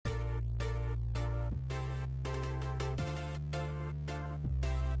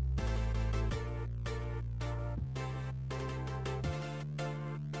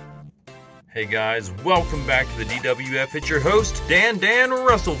Hey guys, welcome back to the DWF. It's your host, Dan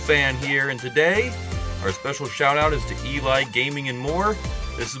WrestleFan here, and today, our special shout out is to Eli Gaming and More.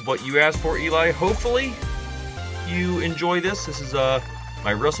 This is what you asked for, Eli. Hopefully, you enjoy this. This is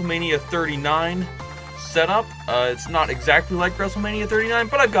my WrestleMania 39 setup. It's not exactly like WrestleMania 39,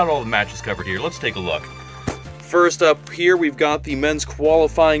 but I've got all the matches covered here. Let's take a look. First up here, we've got the men's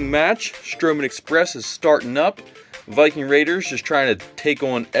qualifying match. Strowman Express is starting up. Viking Raiders just trying to take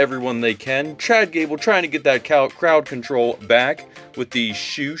on everyone they can. Chad Gable trying to get that crowd control back with the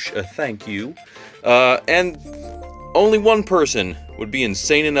shoosh, thank you. And only one person would be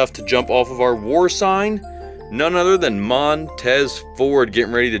insane enough to jump off of our war sign. None other than Montez Ford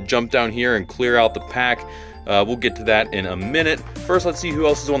getting ready to jump down here and clear out the pack. We'll get to that in a minute. First, let's see who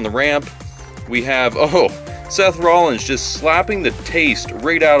else is on the ramp. We have, Seth Rollins just slapping the taste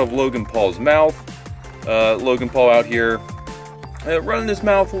right out of Logan Paul's mouth. Logan Paul out here running his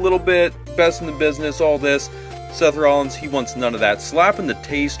mouth a little bit, best in the business, all this. Seth Rollins, he wants none of that. Slapping the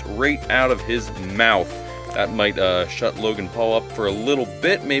taste right out of his mouth. That might shut Logan Paul up for a little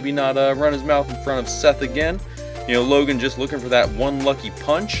bit. Maybe not run his mouth in front of Seth again. You know, Logan just looking for that one lucky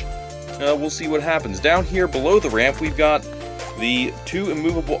punch. We'll see what happens. Down here below the ramp, we've got the two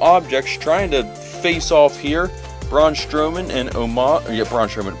immovable objects trying to face off here. Brock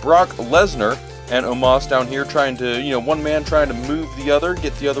Lesnar and Omos down here trying to, one man trying to move the other,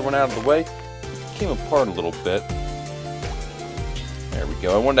 get the other one out of the way. Came apart a little bit. There we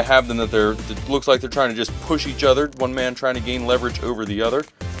go. I wanted to have them that it looks like they're trying to just push each other. One man trying to gain leverage over the other.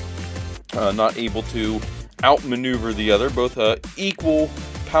 Not able to outmaneuver the other. Both equal,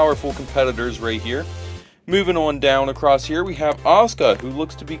 powerful competitors right here. Moving on down across here, we have Asuka, who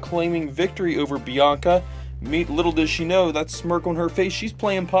looks to be claiming victory over Bianca. Little does she know, that smirk on her face, she's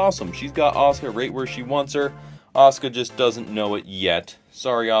playing possum. She's got Asuka right where she wants her. Asuka just doesn't know it yet.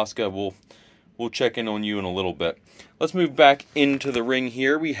 Sorry, Asuka. We'll check in on you in a little bit. Let's move back into the ring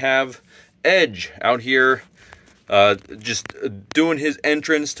here. We have Edge out here just doing his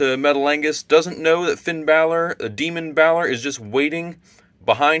entrance to Metalingus. Doesn't know that Finn Balor, Demon Balor, is just waiting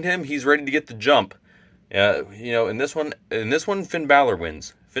behind him. He's ready to get the jump. In this one, Finn Balor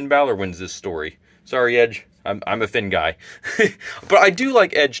wins. Finn Balor wins this story. Sorry, Edge. I'm a Finn guy. But I do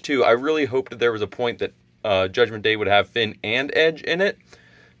like Edge, too. I really hoped that there was a point that Judgment Day would have Finn and Edge in it.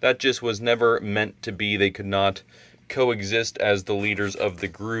 That just was never meant to be. They could not coexist as the leaders of the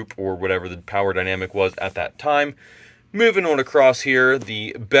group or whatever the power dynamic was at that time. Moving on across here,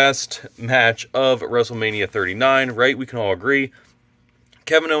 the best match of WrestleMania 39, right? We can all agree.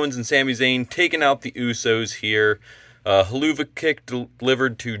 Kevin Owens and Sami Zayn taking out the Usos here. Haluva kick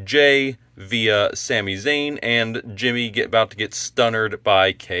delivered to Jay via Sami Zayn, and Jimmy about to get stunnered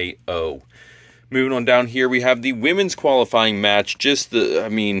by KO. Moving on down here, we have the women's qualifying match.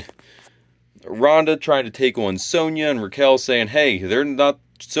 Ronda trying to take on Sonya, and Raquel saying, hey,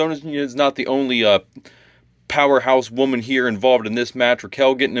 Sonya's not the only powerhouse woman here involved in this match.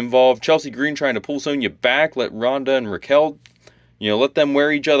 Raquel getting involved. Chelsea Green trying to pull Sonya back, let Ronda and Raquel, let them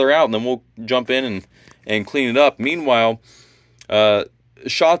wear each other out, and then we'll jump in and clean it up. Meanwhile,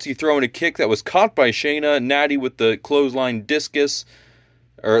 Shotzi throwing a kick that was caught by Shayna. Natty with the clothesline discus,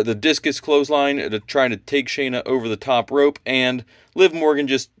 or the discus clothesline, trying to take Shayna over the top rope. And Liv Morgan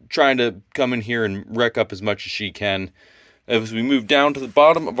just trying to come in here and wreck up as much as she can. As we move down to the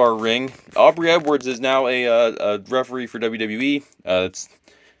bottom of our ring, Aubrey Edwards is now a referee for WWE.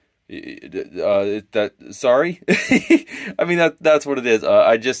 Sorry. I mean, that's what it is.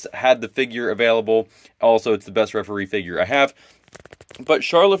 I just had the figure available. Also, it's the best referee figure I have. But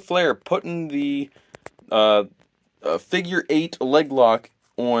Charlotte Flair putting the figure 8 leg lock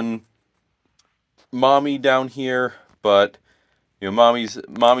on Mommy down here. But,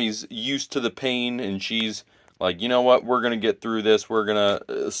 Mommy's used to the pain, and she's like, you know what? We're going to get through this. We're going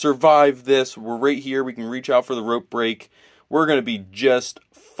to survive this. We're right here. We can reach out for the rope break. We're going to be just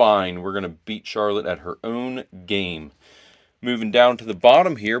fine. We're going to beat Charlotte at her own game. Moving down to the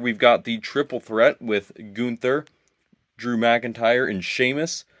bottom here, we've got the triple threat with Gunther, Drew McIntyre, and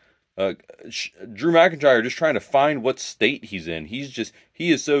Sheamus. Drew McIntyre just trying to find what state he's in. He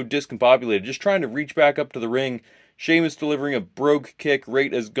is so discombobulated, just trying to reach back up to the ring. Sheamus delivering a brogue kick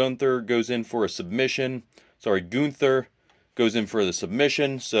right as Gunther goes in for a submission. Sorry, Gunther goes in for the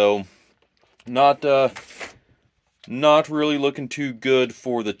submission. So, not really looking too good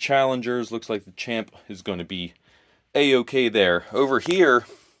for the challengers. Looks like the champ is going to be A-okay there. Over here,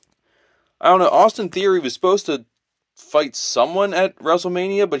 I don't know, Austin Theory was supposed to fight someone at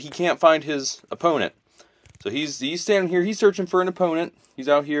WrestleMania, but he can't find his opponent. So he's standing here, he's searching for an opponent. He's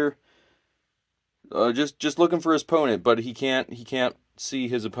out here just looking for his opponent, but he can't see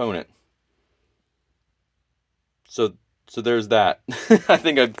his opponent. So there's that. I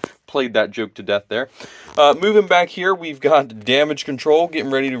think I've played that joke to death there. Moving back here, we've got Damage Control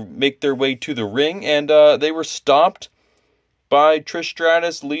getting ready to make their way to the ring, and they were stopped by Trish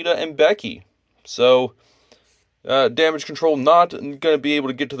Stratus, Lita, and Becky. So Damage Control not going to be able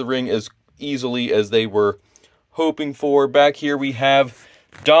to get to the ring as easily as they were hoping for. Back here we have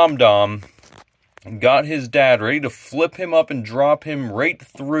Dom Dom. Got his dad ready to flip him up and drop him right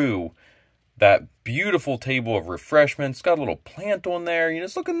through that beautiful table of refreshments. Got a little plant on there. You know,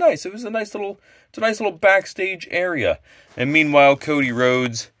 it's looking nice. It's a nice little backstage area. And meanwhile, Cody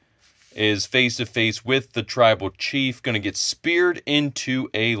Rhodes is face to face with the Tribal Chief, going to get speared into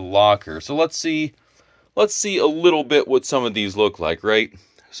a locker. So let's see a little bit what some of these look like, right?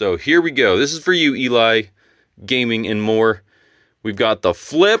 So here we go. This is for you, Eli Gaming and more. We've got the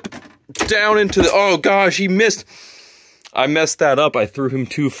flip down into the, oh gosh, he missed. I messed that up. I threw him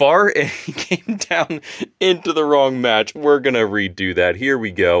too far, and he came down into the wrong match. We're going to redo that. Here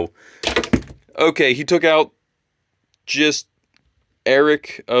we go. Okay, he took out just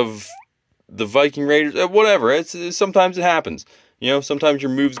Eric of the Viking Raiders. Whatever. Sometimes it happens. You know, sometimes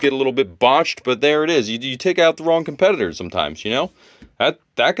your moves get a little bit botched, but there it is. You take out the wrong competitors sometimes, you know?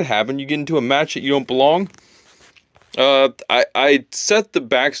 That could happen. You get into a match that you don't belong. I set the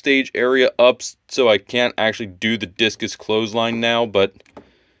backstage area up so I can't actually do the discus clothesline now, but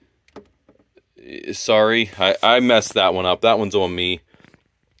sorry, I messed that one up. That one's on me.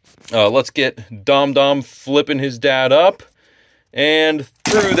 Let's get Dom Dom flipping his dad up and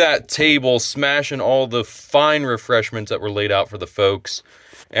through that table, smashing all the fine refreshments that were laid out for the folks.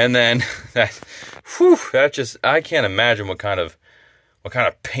 And then that just, I can't imagine what kind of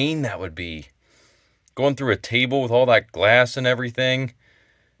pain that would be. Going through a table with all that glass and everything,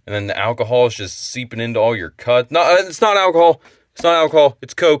 and then the alcohol is just seeping into all your cuts. No, it's not alcohol. It's not alcohol.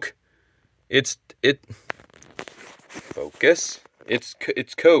 It's Coke. Focus. It's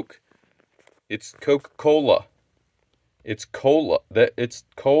Coke. It's Coca-Cola. It's cola. It's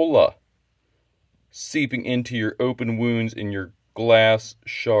cola seeping into your open wounds in your glass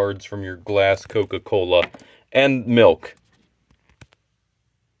shards from your glass Coca-Cola and milk.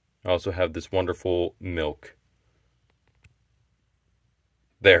 I also have this wonderful milk.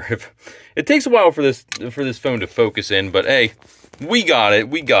 There. It takes a while for this phone to focus in, but hey, we got it.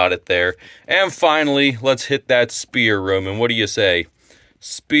 We got it there. And finally, let's hit that spear, Roman. What do you say?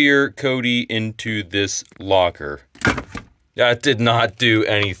 Spear Cody into this locker. That did not do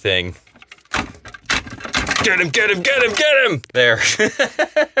anything. Get him, get him, get him, get him! There.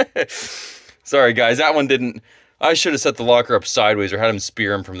 Sorry, guys. That one didn't... I should have set the locker up sideways or had him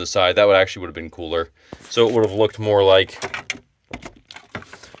spear him from the side. That would have been cooler. So it would have looked more like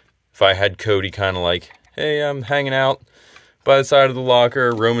if I had Cody kind of like, hey, I'm hanging out by the side of the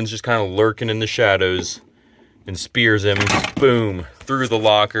locker. Roman's just kind of lurking in the shadows and spears him, boom, through the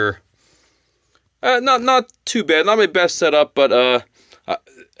locker. Not too bad. Not my best setup, but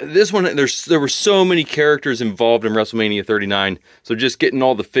this one, there were so many characters involved in WrestleMania 39. So just getting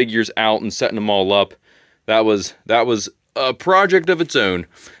all the figures out and setting them all up, that was a project of its own.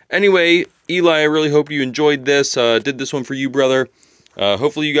 Anyway, Eli, I really hope you enjoyed this. Did this one for you, brother.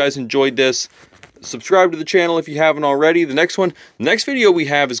 Hopefully you guys enjoyed this. Subscribe to the channel if you haven't already. The next video we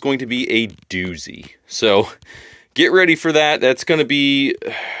have is going to be a doozy. So get ready for that. That's going to be,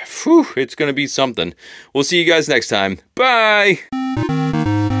 it's going to be something. We'll see you guys next time. Bye!